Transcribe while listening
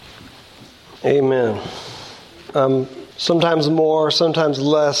Amen. I'm sometimes more, sometimes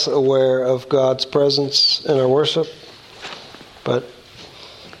less aware of God's presence in our worship, but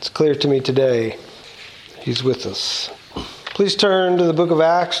it's clear to me today He's with us. Please turn to the book of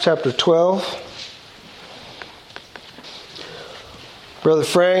Acts, chapter 12. Brother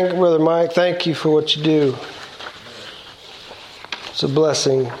Frank, Brother Mike, thank you for what you do. It's a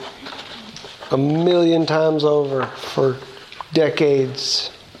blessing 1,000,000 times over for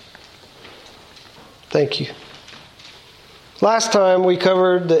decades. Thank you. Last time we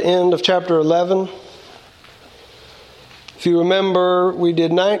covered the end of chapter 11. If you remember, we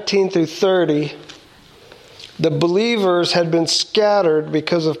did 19 through 30. The believers had been scattered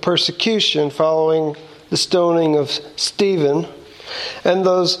because of persecution following the stoning of Stephen. And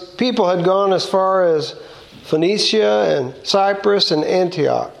those people had gone as far as Phoenicia and Cyprus and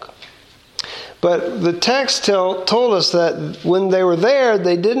Antioch. But the text told us that when they were there,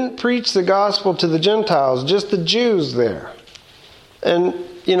 they didn't preach the gospel to the Gentiles, just the Jews there. And,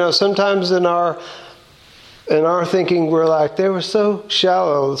 sometimes in our thinking, we're like, they were so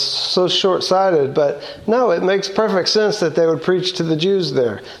shallow, so short-sighted. But no, it makes perfect sense that they would preach to the Jews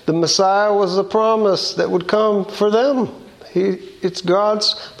there. The Messiah was a promise that would come for them. It's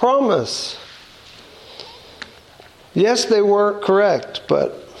God's promise. Yes, they weren't correct,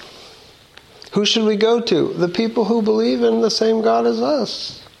 but who should we go to? The people who believe in the same God as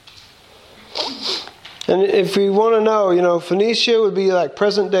us. And if we want to know, Phoenicia would be like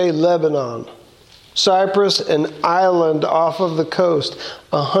present-day Lebanon. Cyprus, an island off of the coast,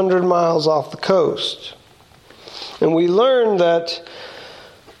 100 miles off the coast. And we learned that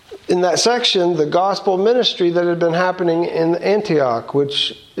in that section, the gospel ministry that had been happening in Antioch,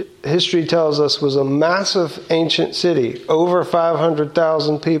 which history tells us was a massive ancient city, over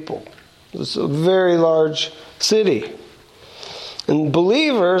 500,000 people. It's a very large city. And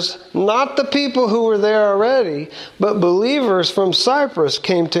believers, not the people who were there already, but believers from Cyprus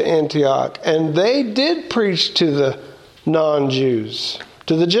came to Antioch. And they did preach to the non-Jews,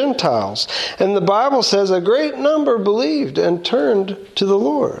 to the Gentiles. And the Bible says a great number believed and turned to the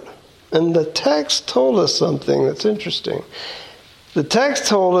Lord. And the text told us something that's interesting. The text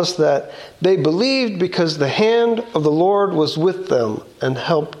told us that they believed because the hand of the Lord was with them and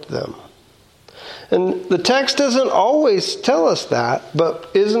helped them. And the text doesn't always tell us that, but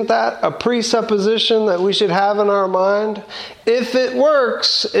isn't that a presupposition that we should have in our mind? If it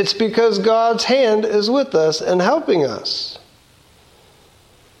works, it's because God's hand is with us and helping us.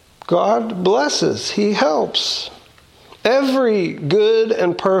 God blesses. He helps. Every good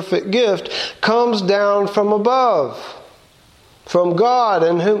and perfect gift comes down from above, from God,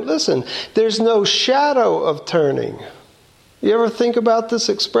 in whom, listen, there's no shadow of turning. You ever think about this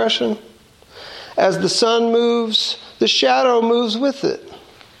expression? As the sun moves, the shadow moves with it.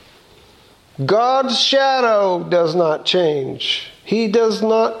 God's shadow does not change. He does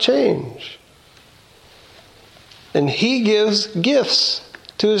not change. And He gives gifts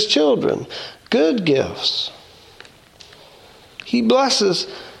to His children, good gifts. He blesses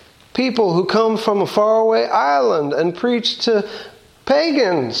people who come from a faraway island and preach to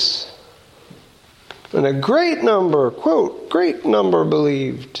pagans. And a great number, quote, great number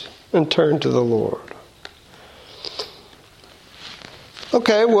believed and turned to the Lord.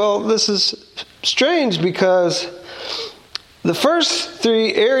 Okay, well, this is strange because the first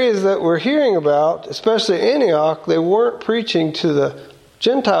three areas that we're hearing about, especially Antioch, they weren't preaching to the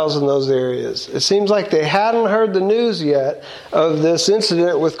Gentiles in those areas. It seems like they hadn't heard the news yet of this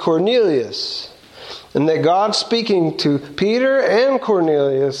incident with Cornelius. And that God's speaking to Peter and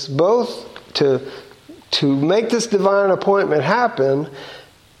Cornelius both to make this divine appointment happen,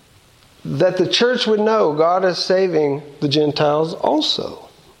 that the church would know God is saving the Gentiles also.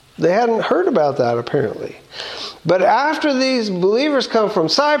 They hadn't heard about that apparently. But after these believers come from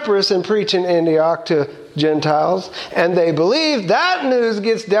Cyprus and preach in Antioch to Gentiles, and they believe, that news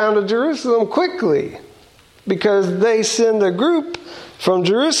gets down to Jerusalem quickly, because they send a group from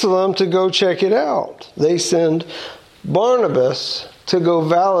Jerusalem to go check it out. They send Barnabas to go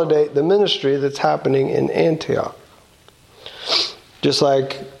validate the ministry that's happening in Antioch. Just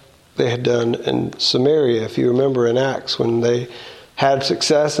like they had done in Samaria. If you remember in Acts, when they had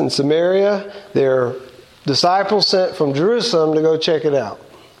success in Samaria, their disciples sent from Jerusalem to go check it out.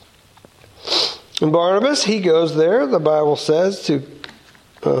 And Barnabas, he goes there, the Bible says,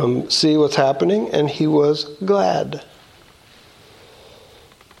 to see what's happening, and he was glad.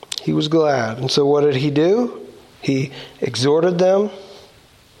 He was glad. And so what did he do? He exhorted them,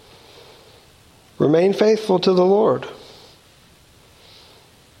 remain faithful to the Lord.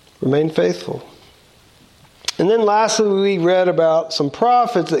 Remain faithful. And then lastly, we read about some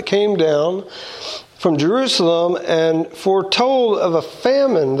prophets that came down from Jerusalem and foretold of a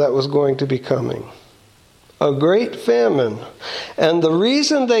famine that was going to be coming. A great famine. And the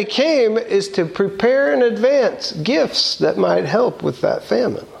reason they came is to prepare in advance gifts that might help with that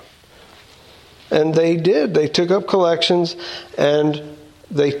famine. And they did. They took up collections and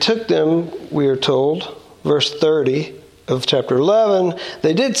they took them, we are told, verse 30 of chapter 11,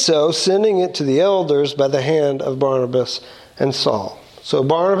 they did so, sending it to the elders by the hand of Barnabas and Saul. So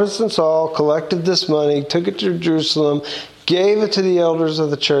Barnabas and Saul collected this money, took it to Jerusalem, gave it to the elders of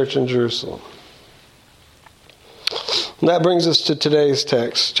the church in Jerusalem. And that brings us to today's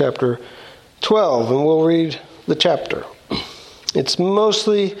text, chapter 12, and we'll read the chapter. It's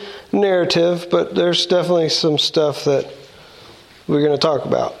mostly narrative, but there's definitely some stuff that we're going to talk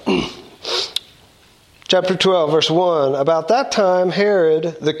about. Chapter 12, verse 1. About that time,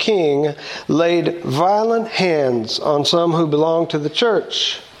 Herod the king laid violent hands on some who belonged to the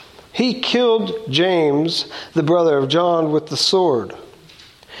church. He killed James, the brother of John, with the sword.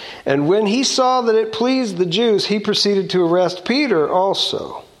 And when he saw that it pleased the Jews, he proceeded to arrest Peter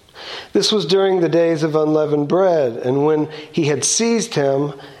also. This was during the days of unleavened bread. And when he had seized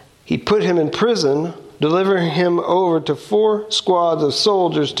him, he put him in prison, delivering him over to 4 squads of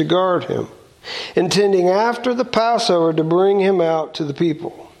soldiers to guard him, intending after the Passover to bring him out to the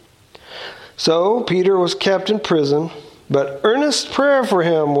people. So Peter was kept in prison, but earnest prayer for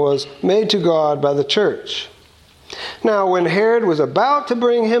him was made to God by the church. Now when Herod was about to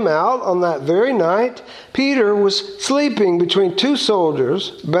bring him out on that very night, Peter was sleeping between 2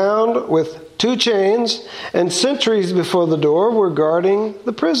 soldiers, bound with 2 chains, and sentries before the door were guarding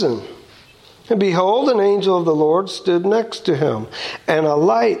the prison. And behold, an angel of the Lord stood next to him, and a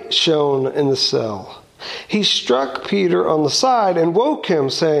light shone in the cell. He struck Peter on the side and woke him,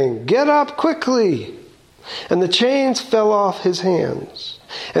 saying, "Get up quickly!" And the chains fell off his hands.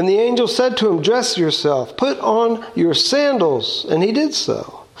 And the angel said to him, "Dress yourself, put on your sandals." And he did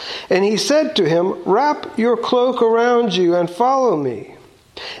so. And he said to him, "Wrap your cloak around you and follow me."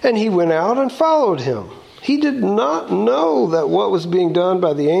 And he went out and followed him. He did not know that what was being done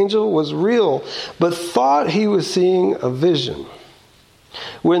by the angel was real, but thought he was seeing a vision.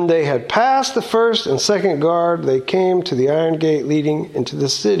 When they had passed the first and second guard, they came to the iron gate leading into the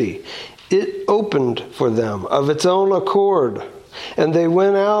city. It opened for them of its own accord. And they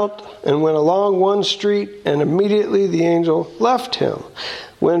went out and went along one street, and immediately the angel left him.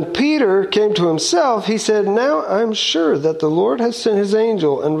 When Peter came to himself, he said, "Now I'm sure that the Lord has sent his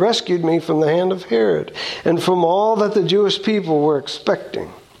angel and rescued me from the hand of Herod and from all that the Jewish people were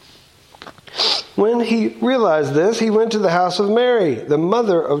expecting." When he realized this, he went to the house of Mary, the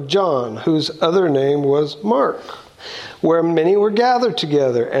mother of John, whose other name was Mark, where many were gathered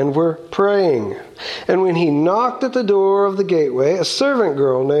together and were praying. And when he knocked at the door of the gateway, a servant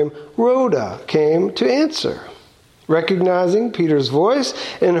girl named Rhoda came to answer. Recognizing Peter's voice,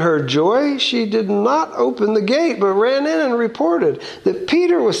 in her joy, she did not open the gate, but ran in and reported that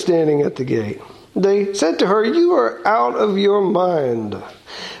Peter was standing at the gate. They said to her, "You are out of your mind."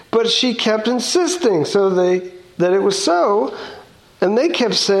 But she kept insisting that it was so, and they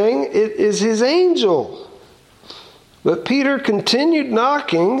kept saying, "It is his angel." But Peter continued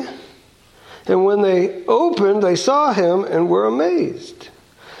knocking, and when they opened, they saw him and were amazed.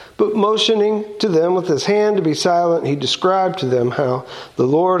 But motioning to them with his hand to be silent, he described to them how the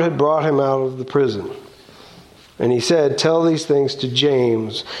Lord had brought him out of the prison. And he said, "Tell these things to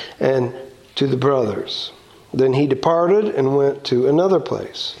James and to the brothers." Then he departed and went to another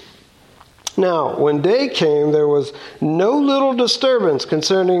place. Now, when day came, there was no little disturbance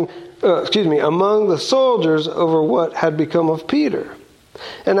among the soldiers over what had become of Peter.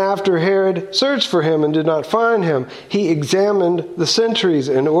 And after Herod searched for him and did not find him, he examined the sentries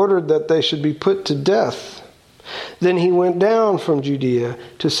and ordered that they should be put to death. Then he went down from Judea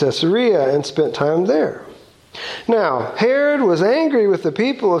to Caesarea and spent time there. Now, Herod was angry with the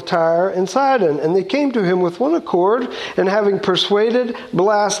people of Tyre and Sidon, and they came to him with one accord, and having persuaded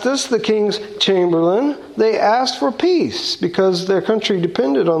Blastus, the king's chamberlain, they asked for peace, because their country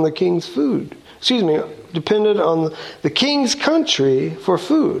depended on the king's the king's country for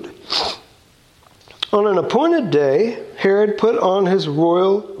food. On an appointed day, Herod put on his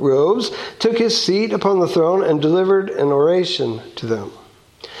royal robes, took his seat upon the throne, and delivered an oration to them.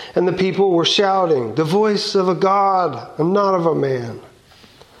 And the people were shouting, "The voice of a God, and not of a man."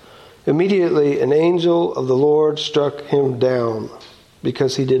 Immediately an angel of the Lord struck him down,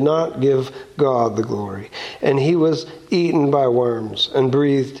 because he did not give God the glory. And he was eaten by worms and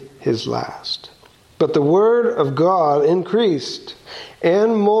breathed his last. But the word of God increased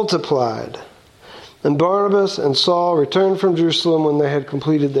and multiplied, And Barnabas and Saul returned from Jerusalem when they had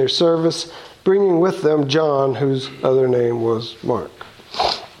completed their service, bringing with them John, whose other name was Mark.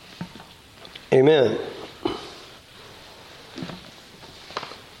 Amen.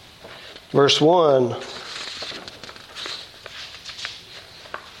 Verse 1.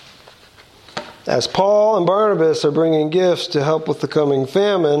 As Paul and Barnabas are bringing gifts to help with the coming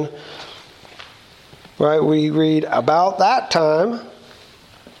famine, right, we read, about that time,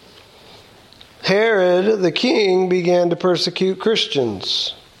 Herod the king began to persecute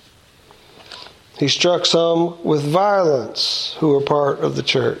Christians. He struck some with violence who were part of the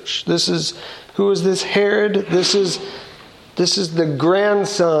church. Who is this Herod? This is the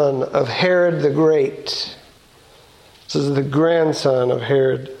grandson of Herod the Great. This is the grandson of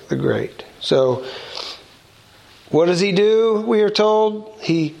Herod the Great. So, what does he do? We are told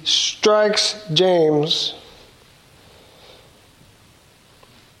he strikes James.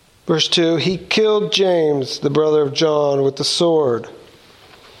 Verse 2, he killed James, the brother of John, with the sword.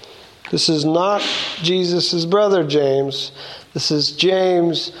 This is not Jesus' brother James. This is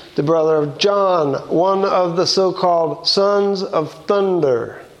James, the brother of John, one of the so-called sons of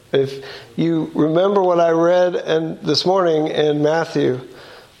thunder. If you remember what I read this morning in Matthew,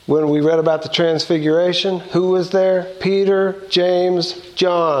 when we read about the transfiguration, who was there? Peter, James,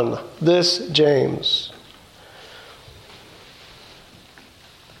 John. This James.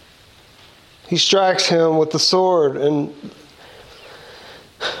 He strikes him with the sword, and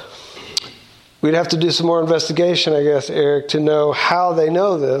we'd have to do some more investigation, I guess, Eric, to know how they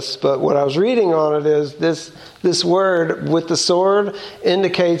know this. But what I was reading on it is this word with the sword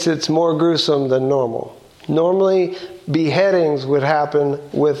indicates it's more gruesome than normal. Normally, beheadings would happen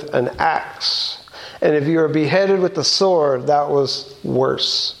with an axe. And if you were beheaded with the sword, that was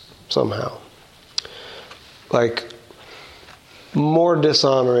worse somehow. Like, more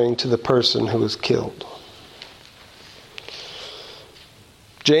dishonoring to the person who was killed.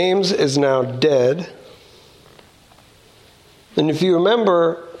 James is now dead. And if you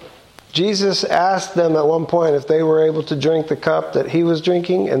remember, Jesus asked them at one point if they were able to drink the cup that he was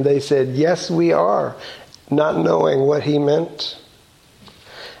drinking, and they said, yes, we are, not knowing what he meant.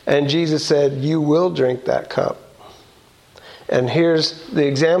 And Jesus said, you will drink that cup. And here's the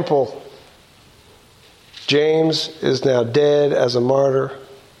example. James is now dead as a martyr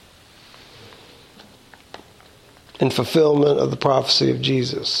in fulfillment of the prophecy of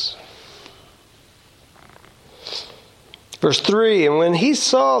Jesus. Verse 3, and when he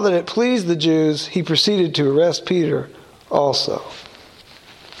saw that it pleased the Jews, he proceeded to arrest Peter also.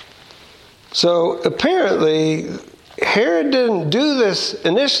 So apparently, Herod didn't do this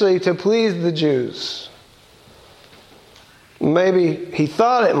initially to please the Jews. Maybe he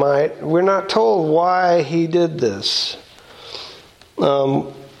thought it might. We're not told why he did this.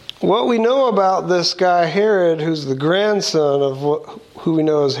 What we know about this guy Herod, who's the grandson of who we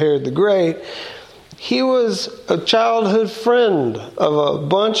know as Herod the Great, he was a childhood friend of a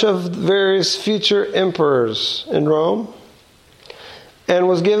bunch of various future emperors in Rome, and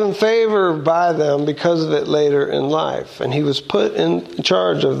was given favor by them because of it later in life. And he was put in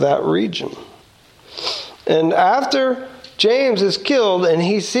charge of that region. And after James is killed and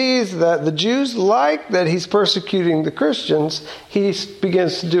he sees that the Jews like that he's persecuting the Christians, he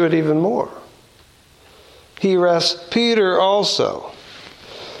begins to do it even more. He arrests Peter also.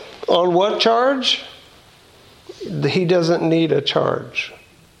 On what charge? He doesn't need a charge.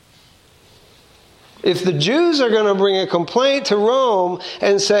 If the Jews are going to bring a complaint to Rome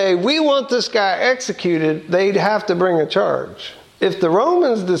and say, we want this guy executed, they'd have to bring a charge. If the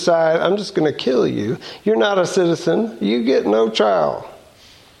Romans decide, I'm just going to kill you, you're not a citizen, you get no trial.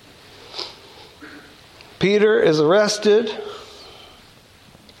 Peter is arrested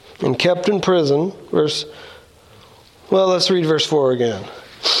and kept in prison. Let's read verse 4 again.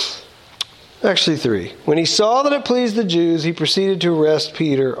 Actually 3. When he saw that it pleased the Jews, he proceeded to arrest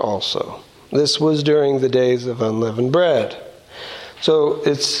Peter also. This was during the days of unleavened bread. So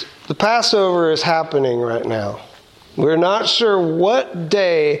the Passover is happening right now. We're not sure what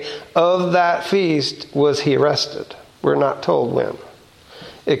day of that feast was he arrested. We're not told when.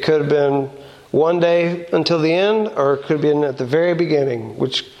 It could have been one day until the end, or it could have been at the very beginning,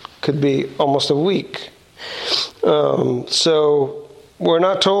 which could be almost a week. So we're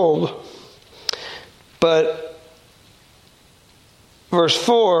not told. But verse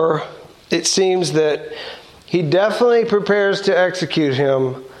 4, it seems that he definitely prepares to execute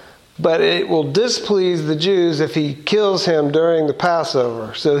him, but it will displease the Jews if he kills him during the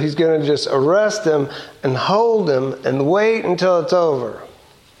Passover. So he's going to just arrest him and hold him and wait until it's over.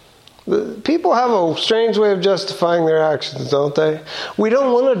 People have a strange way of justifying their actions, don't they? We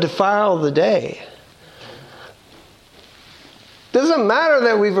don't want to defile the day. Doesn't matter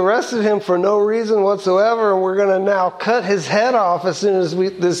that we've arrested him for no reason whatsoever and we're going to now cut his head off as soon as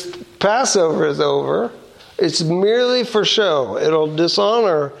this Passover is over. It's merely for show. It'll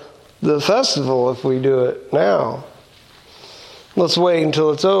dishonor the festival if we do it now. Let's wait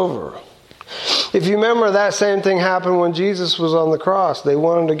until it's over. If you remember, that same thing happened when Jesus was on the cross. They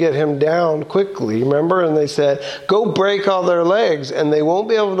wanted to get him down quickly, remember? And they said, go break all their legs, and they won't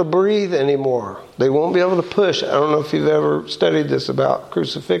be able to breathe anymore. They won't be able to push. I don't know if you've ever studied this about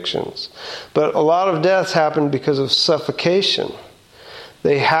crucifixions. But a lot of deaths happen because of suffocation.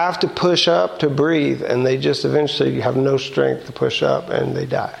 They have to push up to breathe, and they just eventually have no strength to push up, and they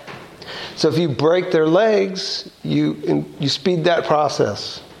die. So if you break their legs, you speed that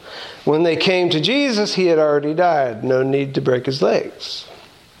process. When they came to Jesus, he had already died. No need to break his legs.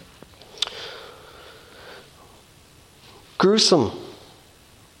 Gruesome,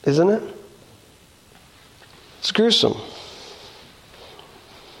 isn't it? It's gruesome.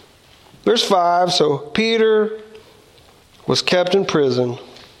 Verse 5, so Peter was kept in prison,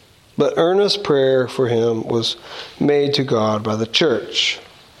 but earnest prayer for him was made to God by the church.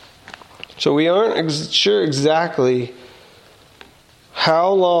 So we aren't sure exactly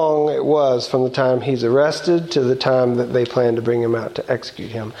how long it was from the time he's arrested to the time that they plan to bring him out to execute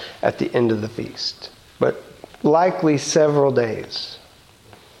him at the end of the feast. But likely several days.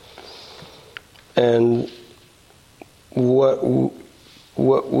 And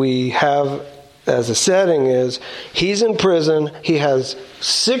what we have as a setting is he's in prison. He has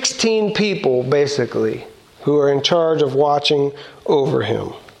 16 people, basically, who are in charge of watching over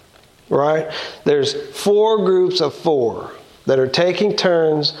him. Right? There's 4 groups of 4 that are taking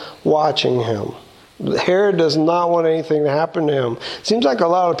turns watching him. Herod does not want anything to happen to him. Seems like a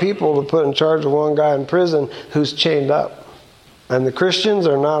lot of people to put in charge of one guy in prison who's chained up. And the Christians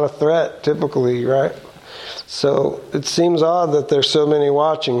are not a threat typically, right? So it seems odd that there's so many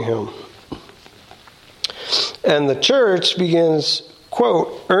watching him. And the church begins,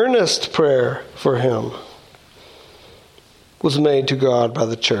 quote, earnest prayer for him was made to God by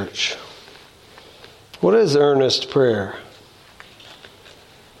the church. What is earnest prayer?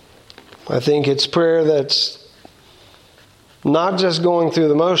 I think it's prayer that's not just going through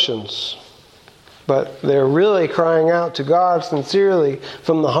the motions, but they're really crying out to God sincerely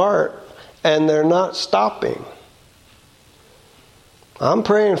from the heart, and they're not stopping. I'm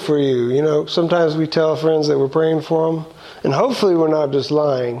praying for you. You know, sometimes we tell friends that we're praying for them, and hopefully we're not just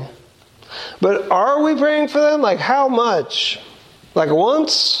lying. But are we praying for them? Like how much? Like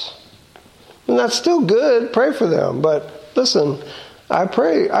once? And that's still good. Pray for them. But listen, I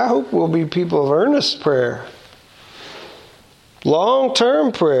hope we'll be people of earnest prayer.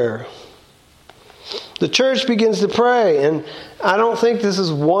 Long-term prayer. The church begins to pray, and I don't think this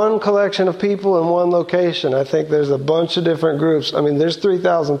is one collection of people in one location. I think there's a bunch of different groups. I mean, there's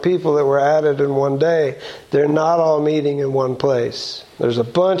 3,000 people that were added in one day. They're not all meeting in one place. There's a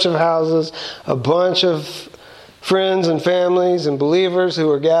bunch of houses, a bunch of friends and families and believers who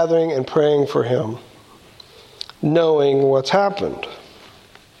are gathering and praying for him, knowing what's happened.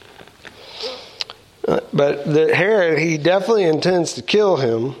 But Herod, he definitely intends to kill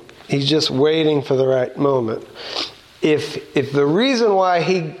him. He's just waiting for the right moment. If the reason why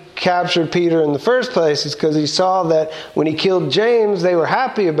he captured Peter in the first place is because he saw that when he killed James, they were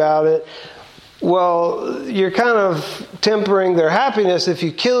happy about it, well, you're kind of tempering their happiness if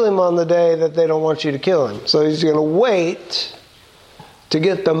you kill him on the day that they don't want you to kill him. So he's going to wait to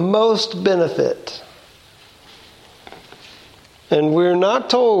get the most benefit. And we're not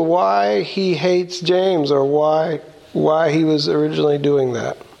told why he hates James or why he was originally doing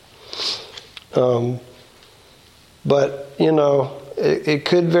that. But, you know, it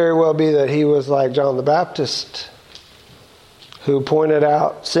could very well be that he was like John the Baptist, who pointed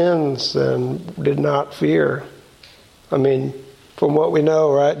out sins and did not fear. I mean, from what we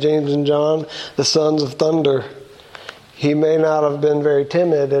know, right? James and John, the sons of thunder. He may not have been very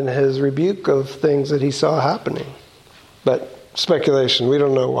timid in his rebuke of things that he saw happening. But speculation, we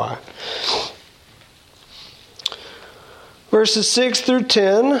don't know why. Verses 6 through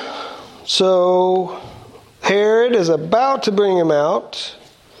 10. So Herod is about to bring him out.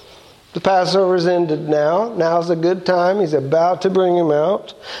 The Passover's ended now. Now's a good time. He's about to bring him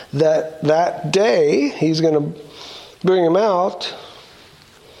out. That day, he's going to bring him out.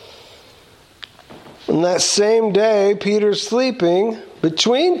 And that same day, Peter's sleeping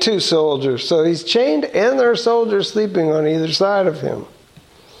between 2 soldiers. So he's chained and there are soldiers sleeping on either side of him.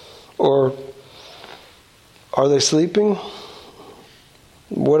 Or are they sleeping?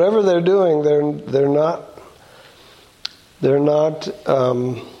 Whatever they're doing, they're not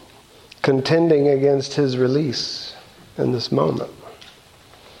contending against his release. in this moment.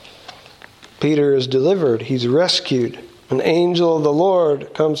 Peter is delivered. He's rescued. An angel of the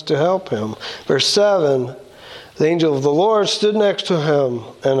Lord comes to help him. Verse 7, the angel of the Lord stood next to him,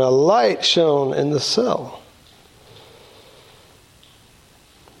 and a light shone in the cell.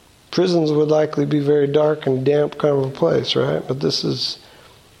 Prisons would likely be very dark and damp kind of a place, right? But this is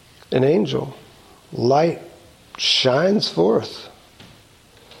an angel. Light shines forth.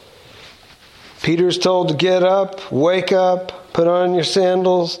 Peter's told to get up, wake up, put on your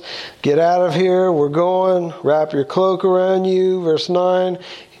sandals, get out of here, we're going, wrap your cloak around you. Verse 9, at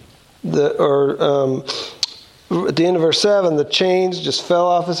the end of verse 7, the chains just fell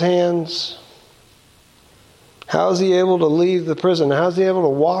off his hands. How is he able to leave the prison? How is he able to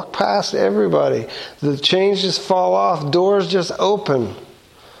walk past everybody? The chains just fall off, doors just open.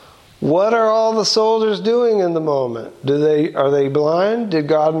 What are all the soldiers doing in the moment? Are they blind? Did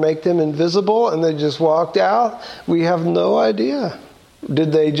God make them invisible and they just walked out? We have no idea.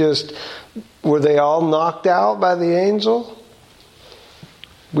 Were they all knocked out by the angel?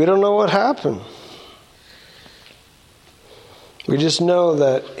 We don't know what happened. We just know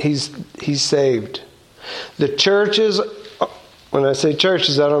that he's saved. The churches, when I say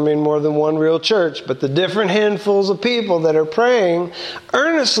churches, I don't mean more than one real church, but the different handfuls of people that are praying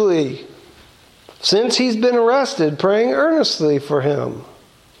earnestly, since he's been arrested, praying earnestly for him.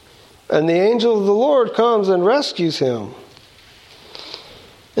 And the angel of the Lord comes and rescues him.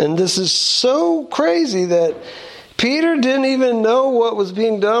 And this is so crazy that Peter didn't even know what was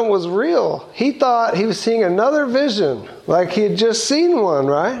being done was real. He thought he was seeing another vision, like he had just seen one,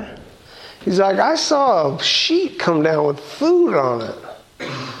 right? He's like, I saw a sheet come down with food on it.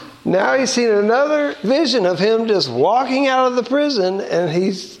 Now he's seen another vision of him just walking out of the prison, and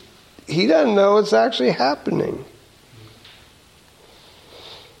he doesn't know it's actually happening.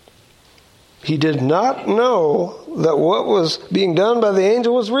 He did not know that what was being done by the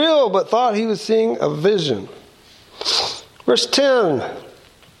angel was real, but thought he was seeing a vision. Verse 10.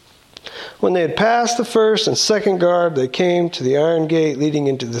 When they had passed the first and second guard, they came to the iron gate leading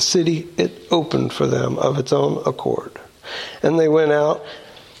into the city. It opened for them of its own accord. And they went out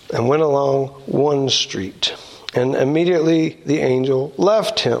and went along one street. And immediately the angel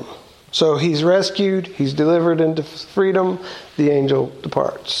left him. So he's rescued, he's delivered into freedom, the angel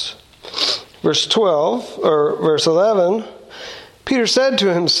departs. Verse 11, Peter said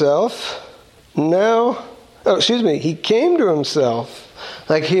to himself, he came to himself.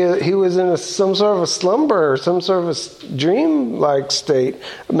 Like he was in some sort of a slumber or some sort of a dream-like state,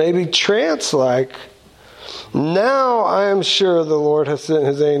 maybe trance-like. Now I am sure the Lord has sent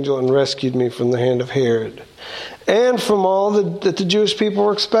his angel and rescued me from the hand of Herod and from all that the Jewish people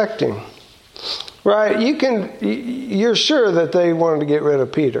were expecting. Right? You're sure that they wanted to get rid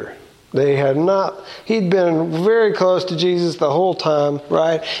of Peter. They had not. He'd been very close to Jesus the whole time,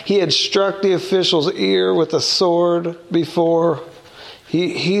 right? He had struck the official's ear with a sword before.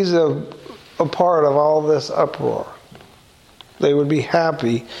 He's a part of all this uproar. They would be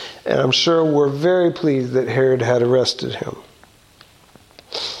happy, and I'm sure were very pleased that Herod had arrested him.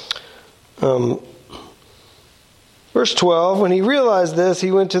 Verse 12, when he realized this,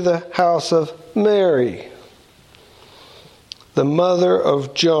 he went to the house of Mary, the mother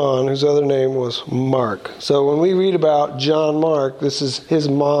of John, whose other name was Mark. So when we read about John Mark, this is his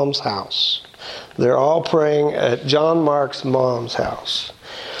mom's house. They're all praying at John Mark's mom's house.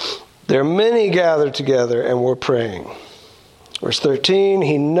 There are many gathered together and were praying. Verse 13,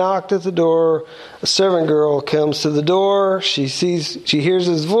 he knocked at the door. A servant girl comes to the door. She hears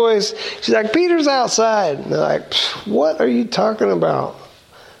his voice. She's like, Peter's outside. And they're like, what are you talking about?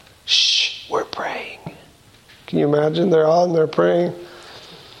 Shh, we're praying. Can you imagine? They're all in there praying.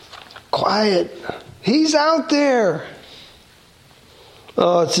 Quiet. He's out there.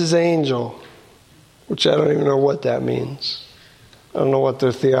 Oh, it's his angel. Which I don't even know what that means. I don't know what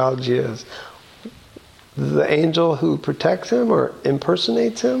their theology is. The angel who protects him or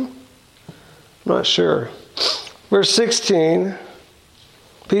impersonates him? I'm not sure. Verse 16.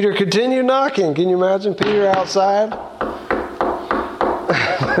 Peter continued knocking. Can you imagine Peter outside?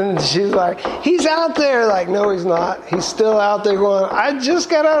 And she's like, he's out there. Like, no, he's not. He's still out there going, I just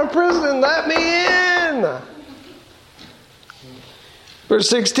got out of prison. Let me in. Verse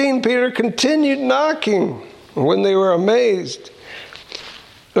 16, Peter continued knocking. When they were amazed,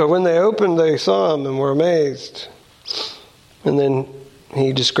 or when they opened, they saw him and were amazed. And then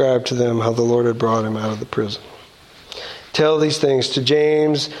he described to them how the Lord had brought him out of the prison. Tell these things to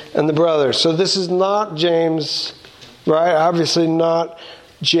James and the brothers. So this is not James, right? Obviously not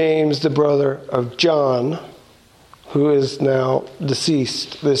James, the brother of John, who is now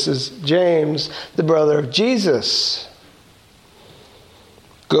deceased. This is James, the brother of Jesus,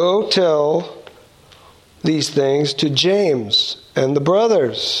 Go tell these things to James and the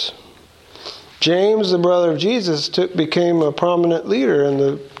brothers. James, the brother of Jesus, became a prominent leader in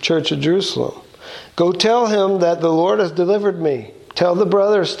the church of Jerusalem. Go tell him that the Lord has delivered me. Tell the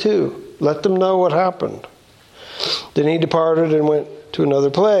brothers too. Let them know what happened. Then he departed and went to another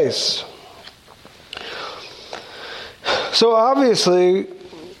place. So obviously,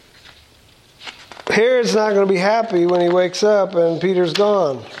 Herod's not going to be happy when he wakes up and Peter's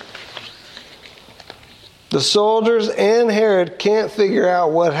gone. The soldiers and Herod can't figure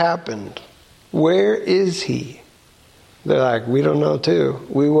out what happened. Where is he? They're like, we don't know too.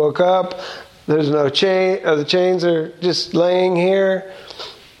 We woke up, there's no chain, the chains are just laying here.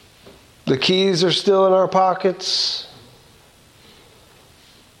 The keys are still in our pockets.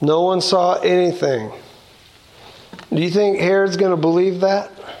 No one saw anything. Do you think Herod's going to believe that?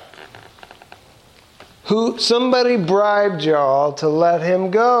 Somebody bribed y'all to let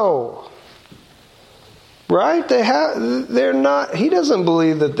him go. Right? They're not. He doesn't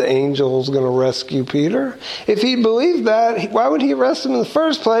believe that the angel is going to rescue Peter. If he believed that, why would he arrest him in the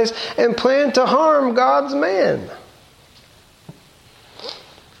first place and plan to harm God's man?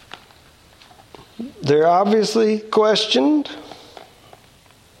 They're obviously questioned.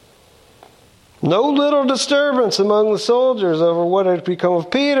 No little disturbance among the soldiers over what had become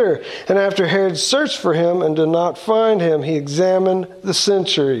of Peter. And after Herod searched for him and did not find him, he examined the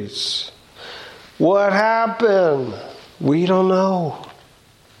sentries. What happened? We don't know.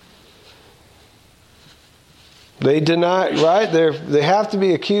 They deny, right? They have to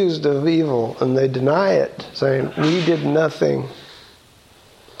be accused of evil, and they deny it, saying, we did nothing.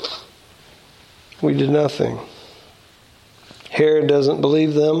 We did nothing. Herod doesn't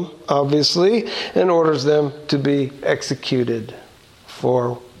believe them, obviously, and orders them to be executed.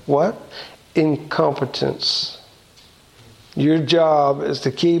 For what? Incompetence. Your job is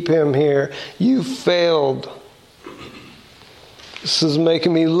to keep him here. You failed. This is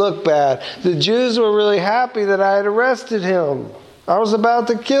making me look bad. The Jews were really happy that I had arrested him. I was about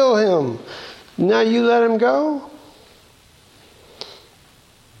to kill him. Now you let him go?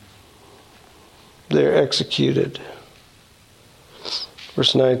 They're executed.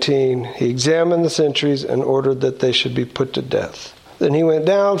 Verse 19, he examined the sentries and ordered that they should be put to death. Then he went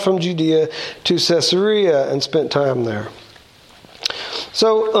down from Judea to Caesarea and spent time there.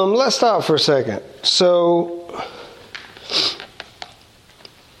 So let's stop for a second. So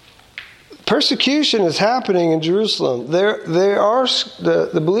persecution is happening in Jerusalem.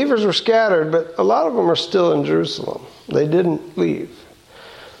 The believers were scattered, but a lot of them are still in Jerusalem. They didn't leave.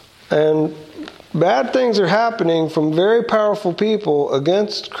 And bad things are happening from very powerful people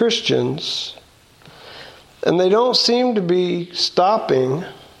against Christians, and they don't seem to be stopping.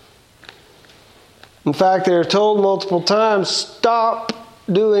 In fact, they're told multiple times, stop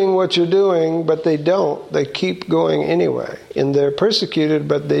doing what you're doing, but they don't. They keep going anyway. And they're persecuted,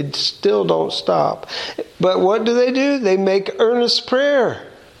 but they still don't stop. But what do? They make earnest prayer.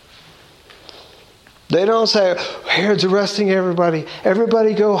 They don't say, Herod's arresting everybody.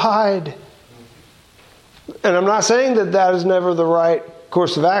 Everybody go hide. And I'm not saying that is never the right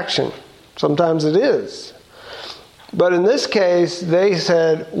course of action. Sometimes it is. But in this case, they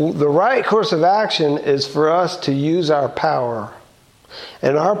said the right course of action is for us to use our power.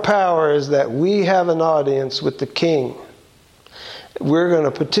 And our power is that we have an audience with the king. We're going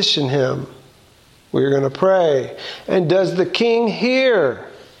to petition him. We're going to pray. And does the king hear?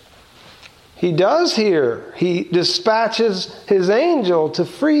 He does hear. He dispatches his angel to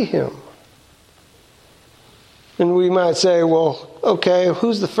free him. And we might say, well, okay,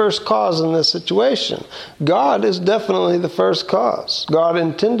 who's the first cause in this situation? God is definitely the first cause. God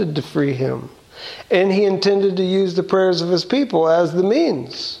intended to free him. And he intended to use the prayers of his people as the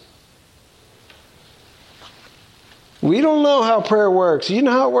means. We don't know how prayer works. You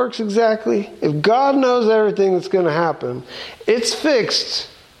know how it works exactly? If God knows everything that's going to happen, it's fixed.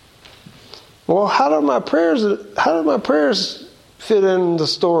 Well, how do my prayers fit in the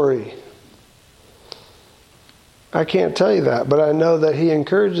story? I can't tell you that, but I know that he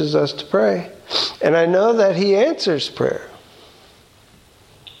encourages us to pray. And I know that he answers prayer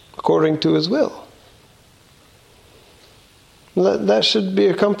according to his will. That should be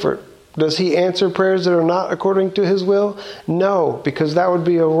a comfort. Does he answer prayers that are not according to his will? No, because that would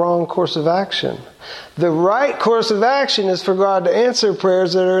be a wrong course of action. The right course of action is for God to answer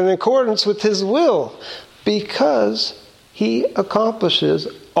prayers that are in accordance with his will, because he accomplishes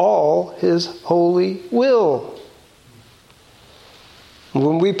all his holy will.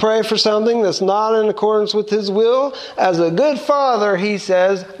 When we pray for something that's not in accordance with his will, as a good father, he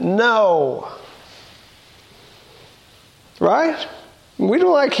says, no. Right? We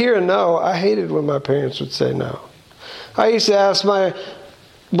don't like hearing no. I hated when my parents would say no. I used to ask my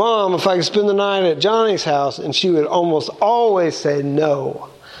mom if I could spend the night at Johnny's house, and she would almost always say no.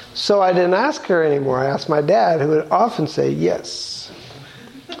 So I didn't ask her anymore. I asked my dad, who would often say yes.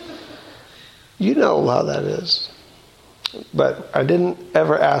 You know how that is. But I didn't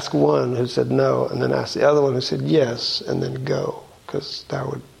ever ask one who said no and then ask the other one who said yes and then go, because that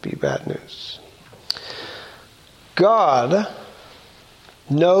would be bad news. God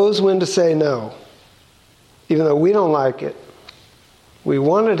knows when to say no, even though we don't like it. We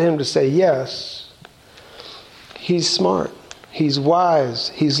wanted him to say yes. He's smart. He's wise.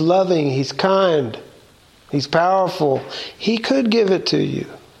 He's loving. He's kind. He's powerful. He could give it to you.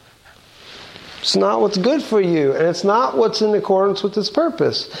 It's not what's good for you, and it's not what's in accordance with his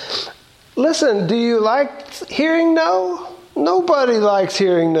purpose. Listen, do you like hearing no? Nobody likes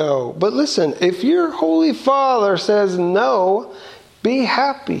hearing no. But listen, if your Holy Father says no, be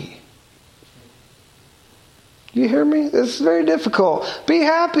happy. You hear me? It's very difficult. Be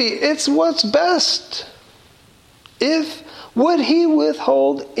happy. It's what's best. Would he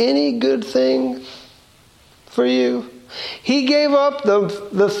withhold any good thing for you? He gave up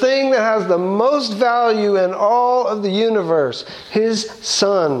the thing that has the most value in all of the universe, his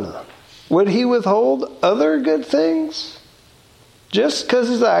Son. Would he withhold other good things? Just because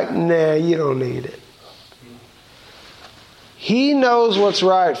he's like, nah, you don't need it. He knows what's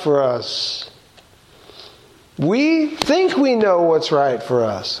right for us. We think we know what's right for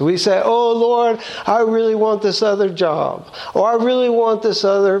us. We say, oh Lord, I really want this other job. Or I really want this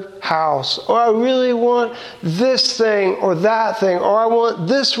other house. Or I really want this thing or that thing. Or I want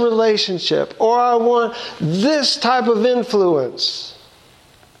this relationship. Or I want this type of influence.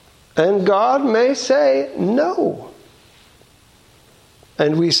 And God may say no.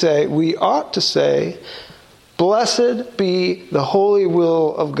 And we ought to say, blessed be the holy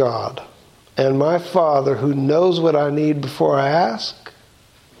will of God. And my Father, who knows what I need before I ask,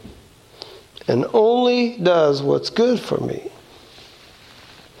 and only does what's good for me.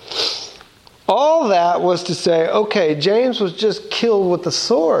 All that was to say, okay, James was just killed with the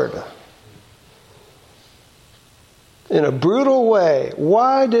sword. In a brutal way.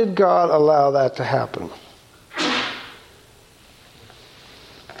 Why did God allow that to happen?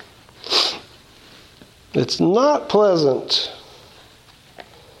 It's not pleasant.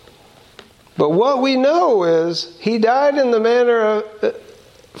 But what we know is he died in the manner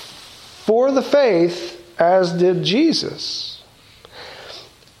for the faith, as did Jesus.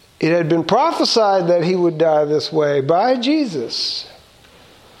 It had been prophesied that he would die this way by Jesus.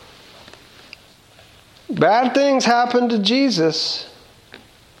 Bad things happened to Jesus.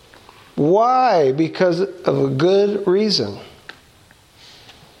 Why? Because of a good reason.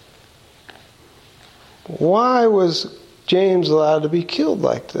 Why was James allowed to be killed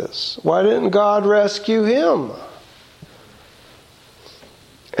like this? Why didn't God rescue him?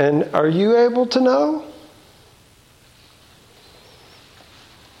 And are you able to know?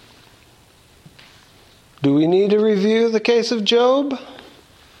 Do we need to review the case of Job?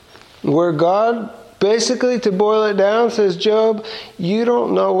 Where God, basically to boil it down, says, Job, you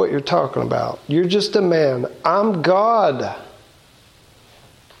don't know what you're talking about. You're just a man. I'm God.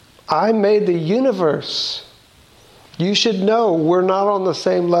 I made the universe. You should know we're not on the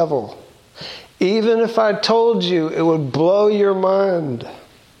same level. Even if I told you, it would blow your mind.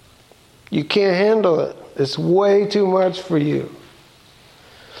 You can't handle it. It's way too much for you.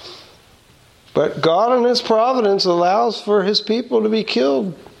 But God in his providence allows for his people to be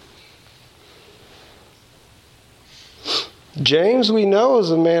killed. James, we know, is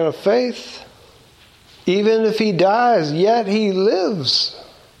a man of faith. Even if he dies, yet he lives.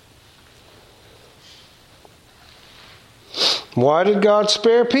 Why did God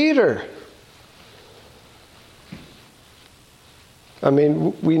spare Peter? I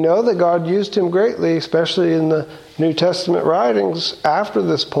mean, we know that God used him greatly, especially in the New Testament writings after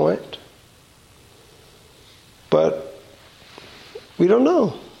this point. But we don't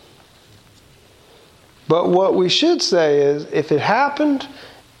know. But what we should say is, if it happened,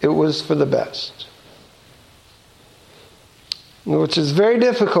 it was for the best. Which is very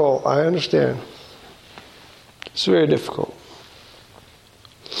difficult, I understand. It's very difficult.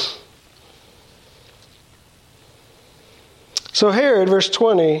 So Herod, verse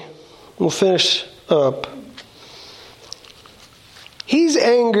 20, we'll finish up. He's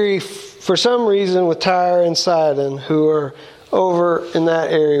angry for some reason with Tyre and Sidon, who are over in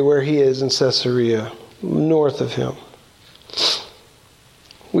that area where he is in Caesarea, north of him.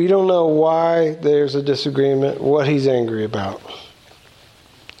 We don't know why there's a disagreement, what he's angry about.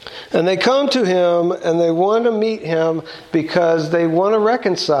 And they come to him and they want to meet him because they want to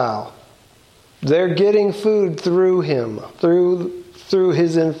reconcile. They're getting food through him, through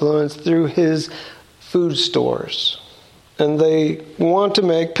his influence, through his food stores. And they want to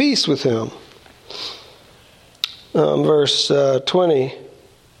make peace with him. Verse 20.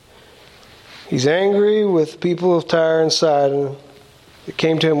 He's angry with the people of Tyre and Sidon. They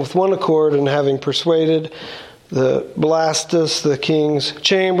came to him with one accord, and having persuaded the Blastus, the king's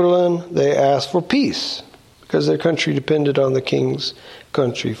chamberlain, they asked for peace, because their country depended on the king's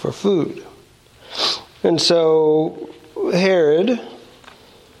country for food. And so Herod,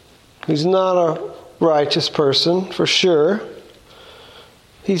 who's not a righteous person for sure,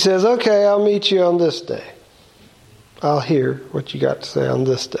 he says, okay, I'll meet you on this day. I'll hear what you got to say on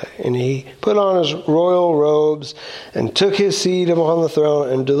this day. And he put on his royal robes and took his seat upon the throne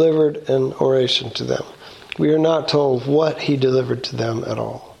and delivered an oration to them. We are not told what he delivered to them at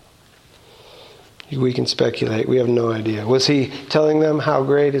all. We can speculate. We have no idea. Was he telling them how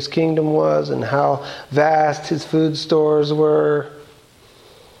great his kingdom was and how vast his food stores were?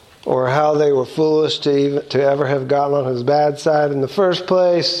 Or how they were foolish to ever have gotten on his bad side in the first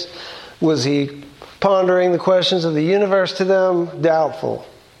place? Was he pondering the questions of the universe to them? Doubtful.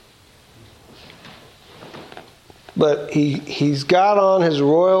 But he's got on his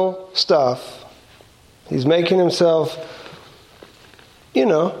royal stuff. He's making himself,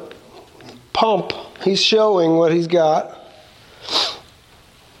 pump. He's showing what he's got.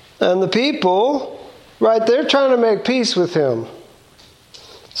 And the people, right, they're trying to make peace with him.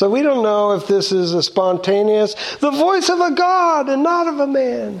 So we don't know if this is a spontaneous, the voice of a God and not of a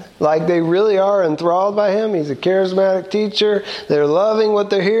man. Like they really are enthralled by him. He's a charismatic teacher. They're loving what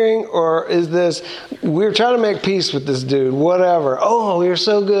they're hearing. Or is this, we're trying to make peace with this dude, whatever. Oh, you're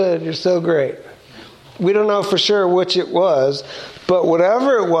so good. You're so great. We don't know for sure which it was. But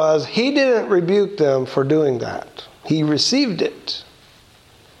whatever it was, he didn't rebuke them for doing that. He received it.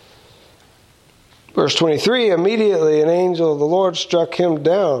 Verse 23, immediately an angel of the Lord struck him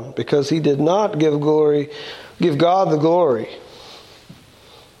down because he did not give God the glory.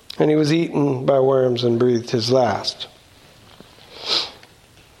 And he was eaten by worms and breathed his last.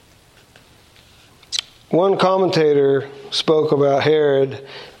 One commentator spoke about Herod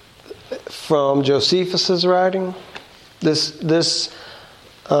from Josephus' writing. This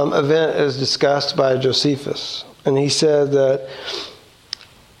event is discussed by Josephus. And he said that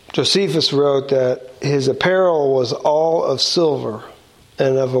Josephus wrote that his apparel was all of silver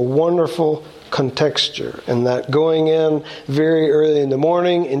and of a wonderful contexture, and that going in very early in the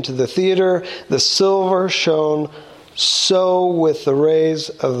morning into the theater, the silver shone so with the rays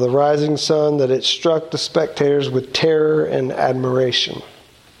of the rising sun that it struck the spectators with terror and admiration.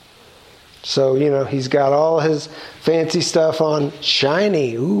 So, he's got all his fancy stuff on,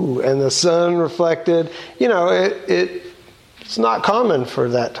 shiny, and the sun reflected. It's not common for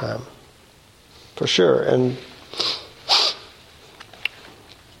that time, for sure. And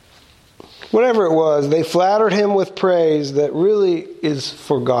whatever it was, they flattered him with praise that really is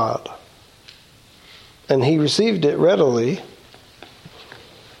for God. And he received it readily.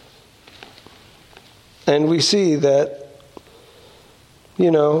 And we see that,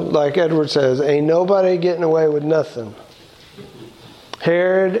 like Edward says, ain't nobody getting away with nothing.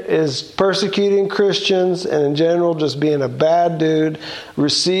 Herod is persecuting Christians and in general just being a bad dude,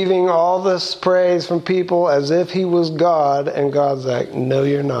 receiving all this praise from people as if he was God, and God's like, no,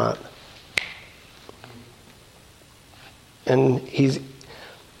 you're not. And he's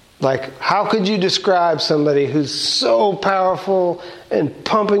like, how could you describe somebody who's so powerful and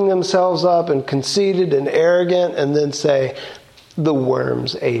pumping themselves up and conceited and arrogant and then say, the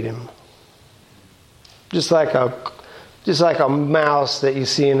worms ate him? Just like a mouse that you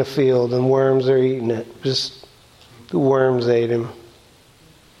see in a field and worms are eating it. Just the worms ate him.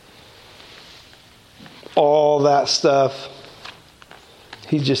 All that stuff.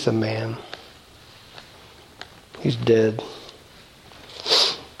 He's just a man. He's dead.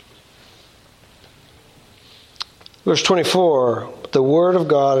 Verse 24, the word of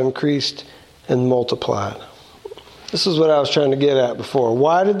God increased and multiplied. This is what I was trying to get at before.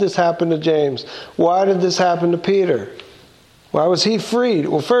 Why did this happen to James? Why did this happen to Peter? Why was he freed?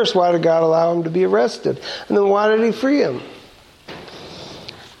 Well, first, why did God allow him to be arrested? And then why did he free him?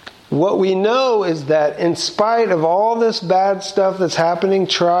 What we know is that in spite of all this bad stuff that's happening,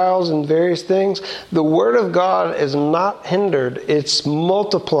 trials and various things, the Word of God is not hindered. It's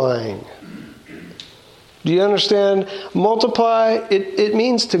multiplying. Do you understand? Multiply, it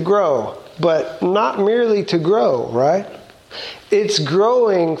means to grow, but not merely to grow, right? It's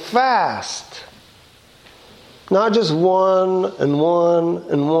growing fast. Not just one and one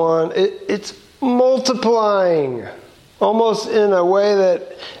and one. It's multiplying. Almost in a way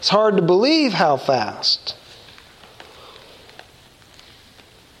that it's hard to believe how fast.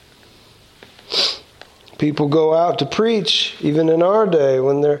 People go out to preach, even in our day,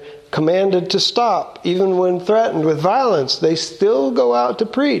 when they're commanded to stop. Even when threatened with violence, they still go out to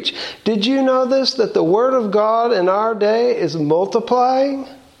preach. Did you know this? That the Word of God in our day is multiplying?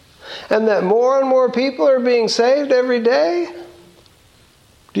 And that more and more people are being saved every day?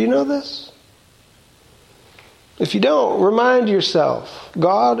 Do you know this? If you don't, remind yourself,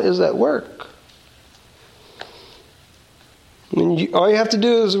 God is at work. And all you have to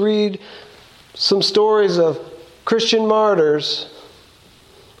do is read some stories of Christian martyrs,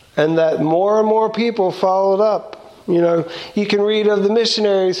 and that more and more people followed up. You can read of the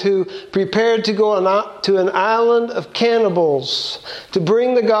missionaries who prepared to go to an island of cannibals to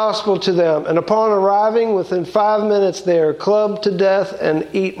bring the gospel to them, and upon arriving, within 5 minutes they are clubbed to death and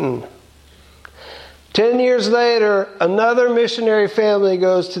eaten. 10 years later, another missionary family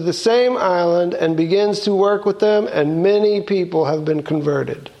goes to the same island and begins to work with them, and many people have been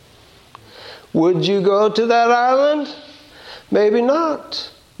converted. Would you go to that island? Maybe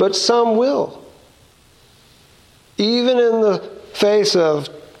not, but some will. Even in the face of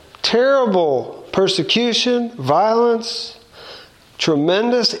terrible persecution, violence,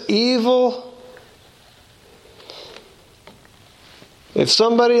 tremendous evil. If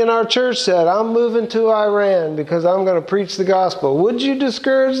somebody in our church said, I'm moving to Iran because I'm going to preach the gospel, would you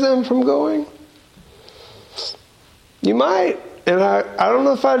discourage them from going? You might. And I don't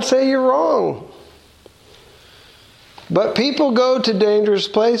know if I'd say you're wrong. But people go to dangerous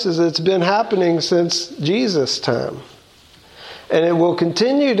places. It's been happening since Jesus' time. And it will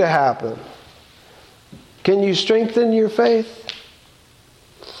continue to happen. Can you strengthen your faith?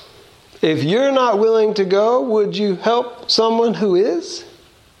 If you're not willing to go, would you help someone who is?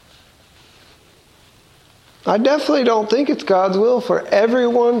 I definitely don't think it's God's will for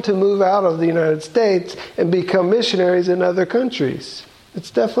everyone to move out of the United States and become missionaries in other countries.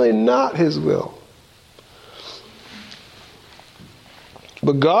 It's definitely not His will.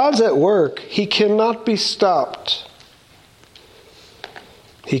 But God's at work. He cannot be stopped.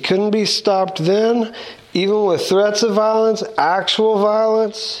 He couldn't be stopped then, even with threats of violence, actual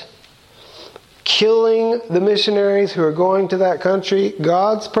violence, killing the missionaries who are going to that country.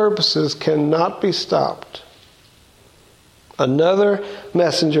 God's purposes cannot be stopped. Another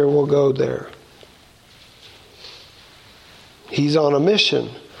messenger will go there. He's on a mission.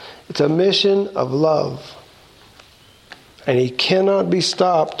 It's a mission of love. And he cannot be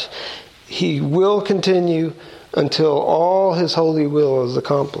stopped. He will continue until all His holy will is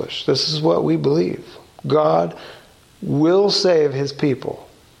accomplished. This is what we believe. God will save His people.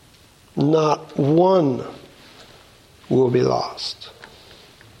 Not one will be lost.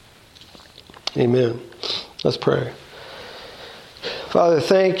 Amen. Let's pray. Father,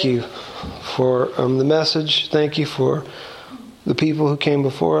 thank You for the message. Thank You for the people who came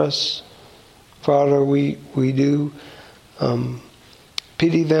before us. Father, we do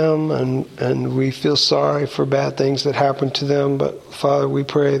pity them, and we feel sorry for bad things that happen to them. But Father, we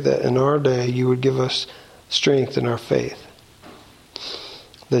pray that in our day You would give us strength in our faith.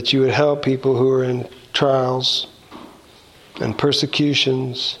 That You would help people who are in trials and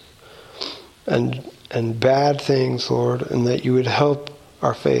persecutions and bad things, Lord, and that You would help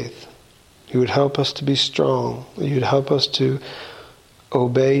our faith. You would help us to be strong. You would help us to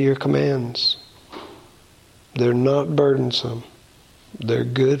obey Your commands. They're not burdensome. They're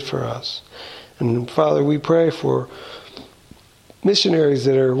good for us. And Father, we pray for missionaries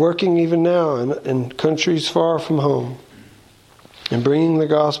that are working even now in countries far from home and bringing the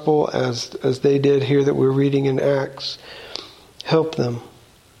gospel as they did here that we're reading in Acts. Help them.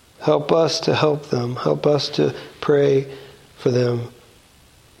 Help us to help them. Help us to pray for them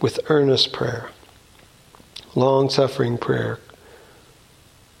with earnest prayer, long-suffering prayer.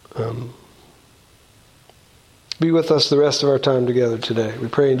 Be with us the rest of our time together today. We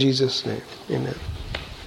pray in Jesus' name. Amen.